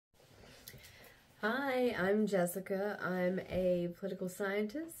Hi, I'm Jessica. I'm a political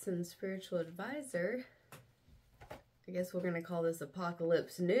scientist and spiritual advisor. I guess we're going to call this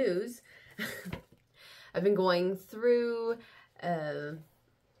Apocalypse News. I've been going through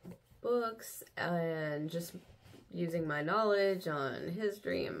books and just using my knowledge on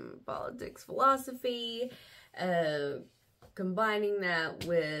history and politics, philosophy, combining that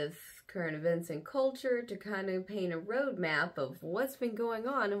with current events and culture to kind of paint a roadmap of what's been going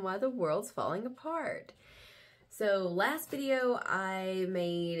on and why the world's falling apart. So last video I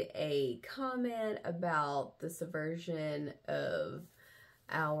made a comment about the subversion of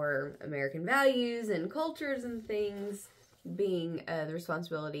our American values and cultures and things being the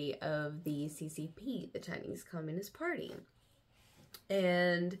responsibility of the CCP, the Chinese Communist Party.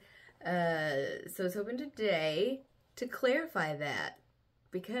 And so I was hoping today to clarify that,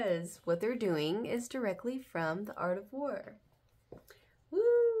 because what they're doing is directly from The Art of War.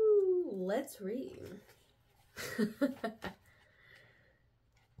 Woo! Let's read.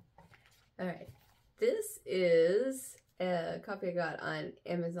 Alright, this is a copy I got on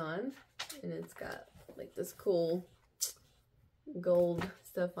Amazon, and it's got like this cool gold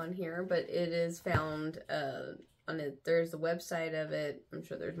stuff on here, but it is found on it. There's a website of it. I'm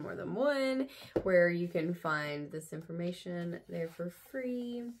sure there's more than one where you can find this information there for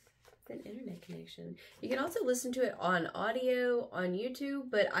free. An internet connection. You can also listen to it on audio on YouTube,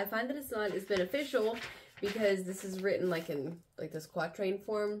 but I find that it's not as beneficial because this is written like in like this quatrain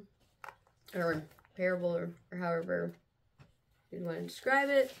form or parable or however you want to describe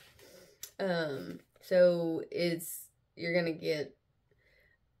it. So you're gonna get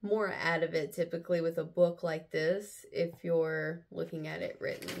more out of it typically with a book like this if you're looking at it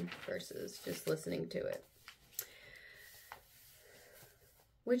written versus just listening to it.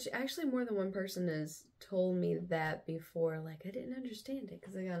 Which actually more than one person has told me that before. Like, I didn't understand it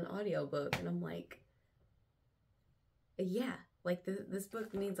because I got an audiobook and I'm like, yeah, like this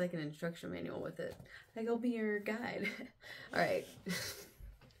book needs like an instruction manual with it. Like, I'll be your guide. Alright. Let's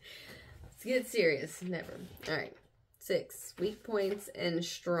get serious. Never. Alright. 6. Weak points and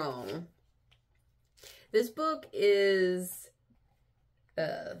strong. This book is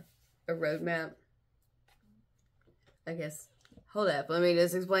a roadmap. I guess. Hold up. Let me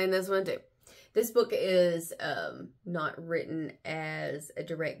just explain this one too. This book is not written as a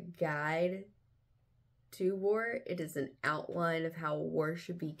direct guide to war. It is an outline of how war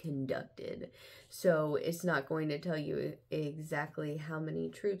should be conducted. So it's not going to tell you exactly how many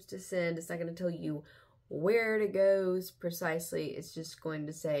troops to send. It's not going to tell you where to go precisely. It's just going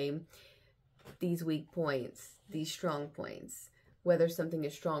to say these weak points, these strong points. Whether something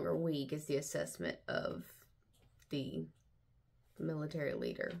is strong or weak is the assessment of the military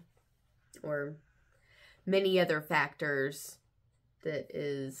leader or many other factors that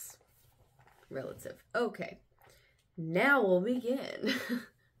is relative. Okay, now we'll begin.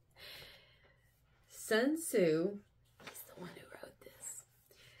 Sun Tzu, he's the one who wrote this.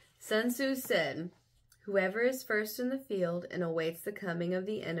 Sun Tzu said, "Whoever is first in the field and awaits the coming of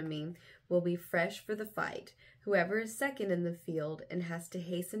the enemy will be fresh for the fight. Whoever is second in the field and has to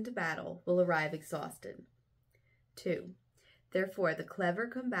hasten to battle will arrive exhausted." 2. Therefore, the clever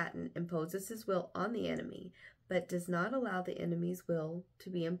combatant imposes his will on the enemy, but does not allow the enemy's will to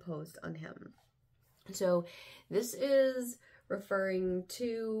be imposed on him. So this is referring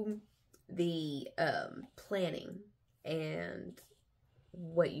to the planning and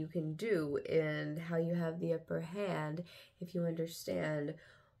what you can do and how you have the upper hand if you understand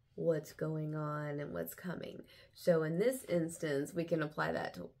what's going on and what's coming. So in this instance, we can apply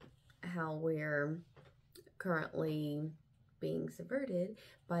that to how we're currently being subverted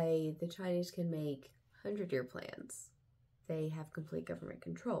by the Chinese can make 100-year plans. They have complete government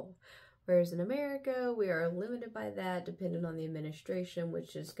control. Whereas in America, we are limited by that, depending on the administration,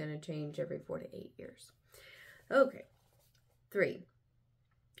 which is going to change every 4 to 8 years. Okay. 3.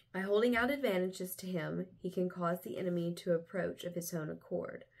 By holding out advantages to him, he can cause the enemy to approach of his own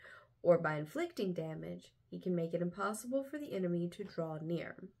accord. Or by inflicting damage, he can make it impossible for the enemy to draw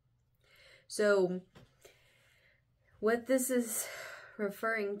near. So what this is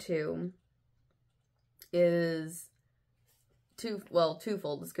referring to is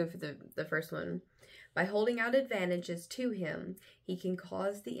twofold. Let's go for the first one. By holding out advantages to him, he can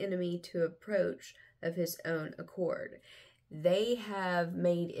cause the enemy to approach of his own accord. They have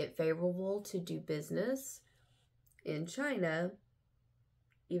made it favorable to do business in China,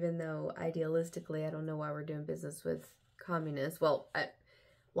 even though idealistically, I don't know why we're doing business with communists. Well,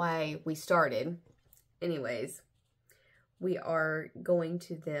 why we started. Anyways, we are going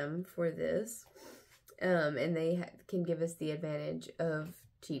to them for this, and they can give us the advantage of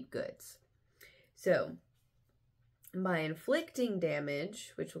cheap goods. So, by inflicting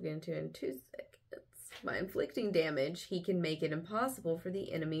damage, which we'll get into in 2 seconds, by inflicting damage, he can make it impossible for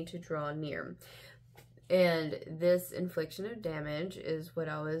the enemy to draw near. And this infliction of damage is what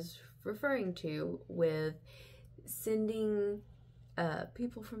I was referring to with sending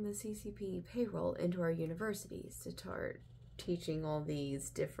people from the CCP payroll into our universities to start teaching all these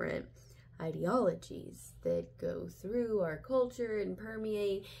different ideologies that go through our culture and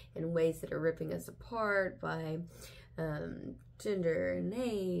permeate in ways that are ripping us apart by gender and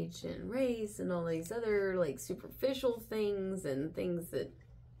age and race and all these other like superficial things and things that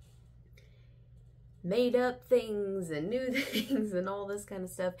made up things and new things and all this kind of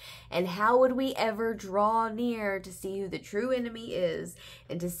stuff. And how would we ever draw near to see who the true enemy is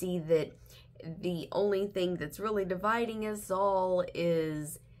and to see that the only thing that's really dividing us all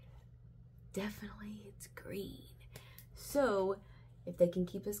is definitely it's green. So if they can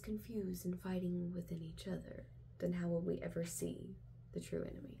keep us confused and fighting within each other, then how will we ever see the true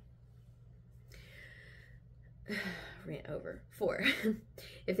enemy? Rant over. 4.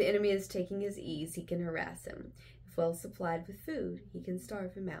 If the enemy is taking his ease, he can harass him. If well supplied with food, he can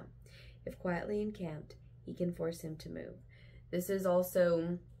starve him out. If quietly encamped, he can force him to move. This is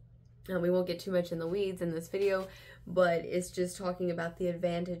also, we won't get too much in the weeds in this video, but it's just talking about the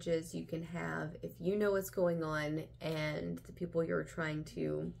advantages you can have if you know what's going on and the people you're trying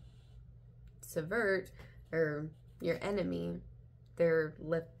to subvert, or your enemy, they're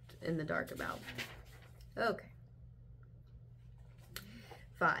left in the dark about. Okay.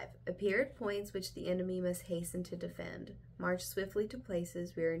 5. Appear at points which the enemy must hasten to defend. March swiftly to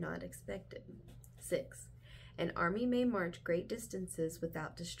places we are not expected. 6. An army may march great distances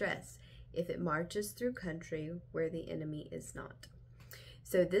without distress if it marches through country where the enemy is not.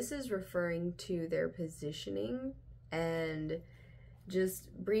 So this is referring to their positioning, and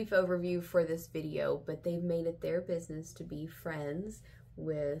just brief overview for this video, but they've made it their business to be friends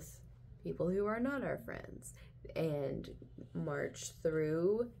with people who are not our friends and march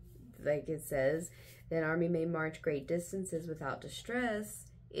through, like it says, an army may march great distances without distress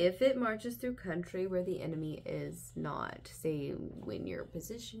if it marches through country where the enemy is not. Say when you're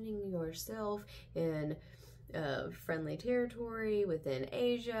positioning yourself in friendly territory within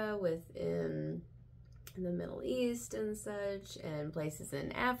Asia, within the Middle East and such, and places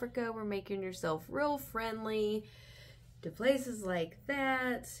in Africa, we're making yourself real friendly to places like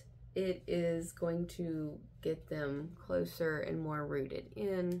that. It is going to get them closer and more rooted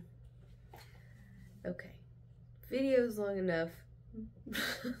in. Okay, video's long enough.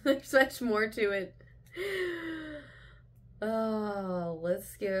 There's much more to it. Oh, let's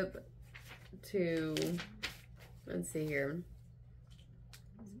skip to, let's see here.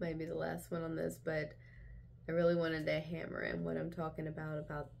 This might be the last one on this, but I really wanted to hammer in what I'm talking about,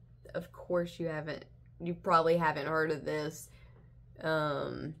 of course you probably haven't heard of this,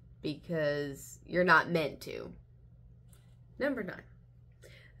 because you're not meant to. Number 9.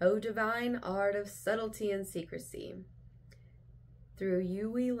 O divine art of subtlety and secrecy. Through you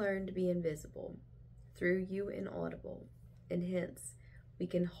we learn to be invisible, through you inaudible, and hence we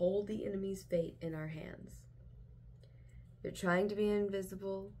can hold the enemy's fate in our hands. They're trying to be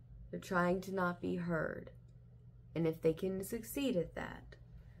invisible, they're trying to not be heard, and if they can succeed at that,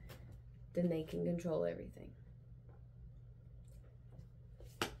 then they can control everything.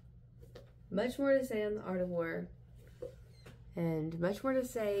 Much more to say on the art of war, and much more to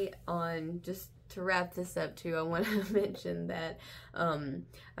say on, just to wrap this up too, I want to mention that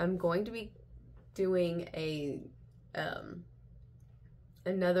I'm going to be doing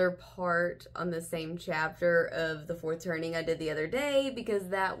another part on the same chapter of the fourth turning I did the other day, because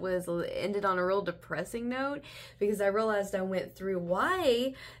that ended on a real depressing note, because I realized I went through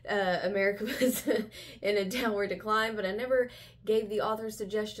why America was in a downward decline, but I never gave the author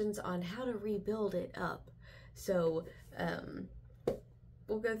suggestions on how to rebuild it up. So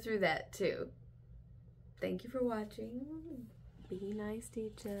we'll go through that too. Thank you for watching. Be nice to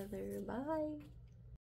each other. Bye.